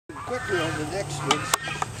quicker on the next ones.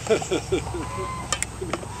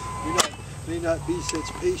 may not be such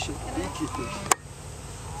patient beekeepers.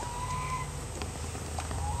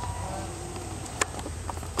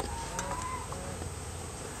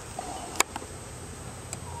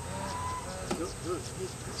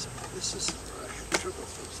 This is where I had trouble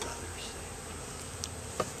with those others.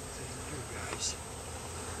 Here, guys.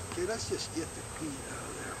 Okay, let's just get the queen out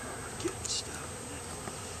of there while we're getting stuff.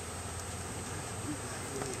 Do that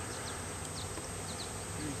later.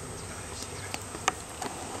 Here you go, guys. Here.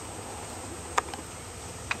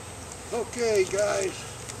 Okay, guys.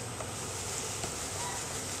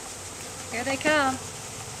 Here they come.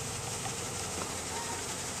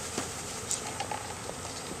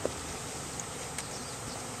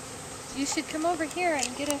 You should come over here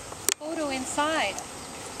and get a photo inside.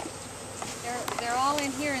 They're all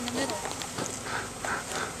in here in the middle.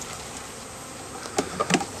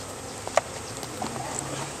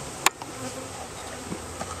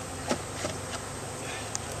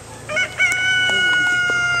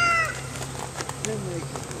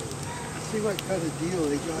 See what kind of deal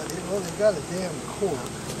they got. Oh, they got a damn cork.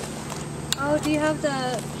 Oh, do you have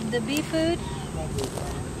the bee food?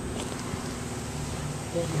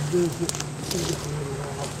 What we do is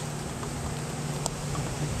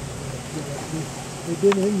they've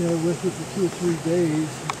been in there with it for 2 or 3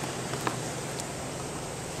 days.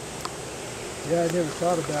 Yeah, I never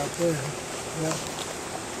thought about that. Yeah,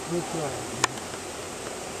 that's right.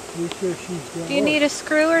 We sure she's got. Do you need a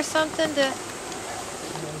screw or something to? No,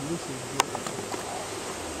 this is good.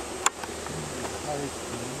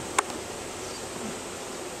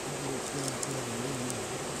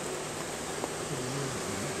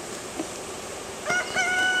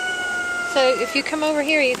 So if you come over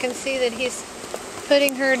here, you can see that he's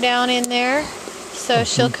putting her down in there, so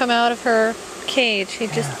she'll come out of her cage. He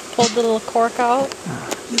just pulled the little cork out.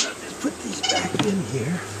 Just put these back in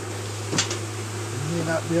here. You may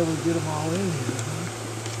not be able to get them all in here, huh?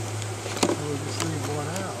 So we'll just leave one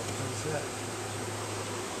out. How's that?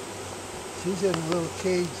 She's in a little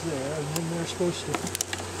cage there, and then they're supposed to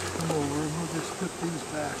come over, and we'll just put these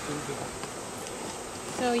back.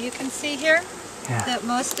 So you can see here that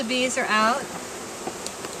most of the bees are out,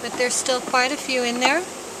 but there's still quite a few in there,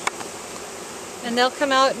 and they'll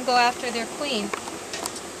come out and go after their queen.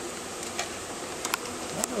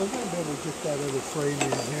 I don't know, we're going to be able to get that other frame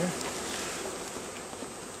in here.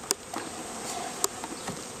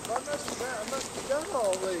 I must have done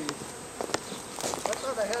all these. I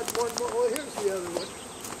thought I had one more. Well, here's the other one.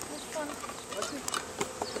 Which one? I think.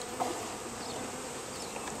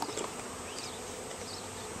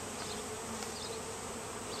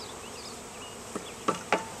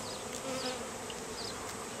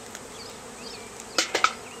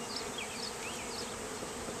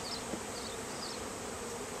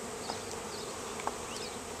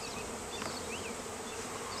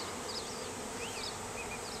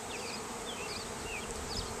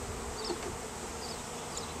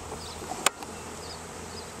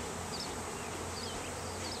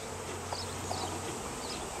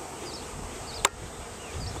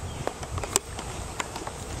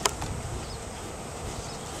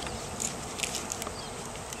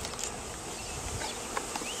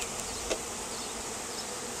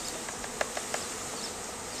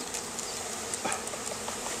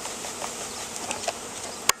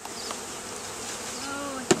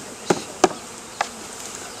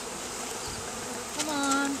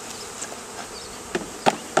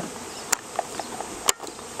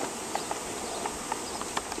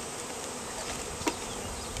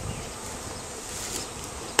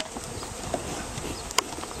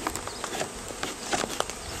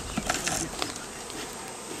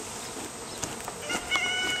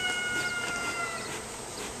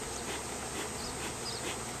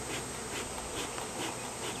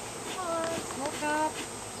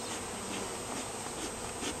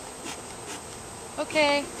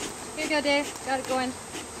 Okay, here you go, Dave. Got it going.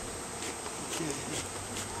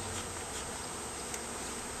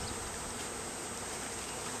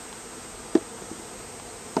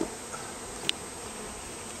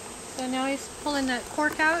 So now he's pulling that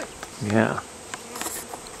cork out? Yeah.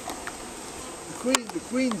 The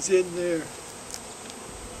queen's in there.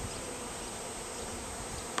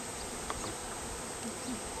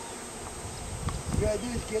 The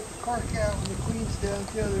idea is get the cork out when the queen's down at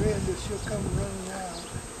the other end, and she'll come running out.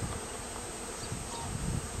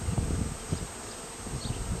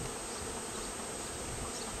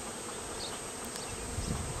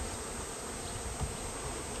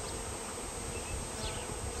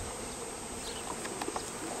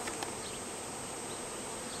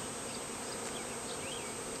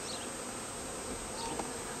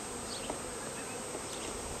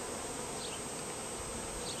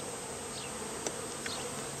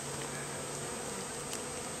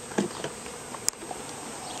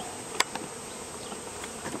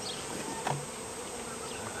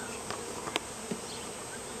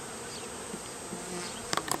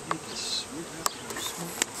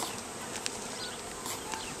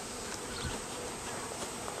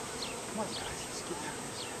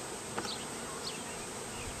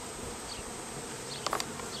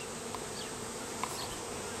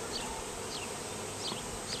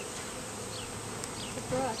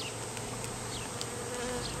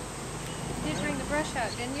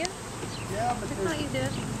 didn't you? Yeah, but I thought you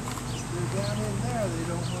did. they're down in there. They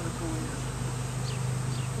don't want to go in.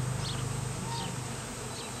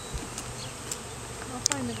 I'll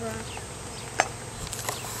find the brush.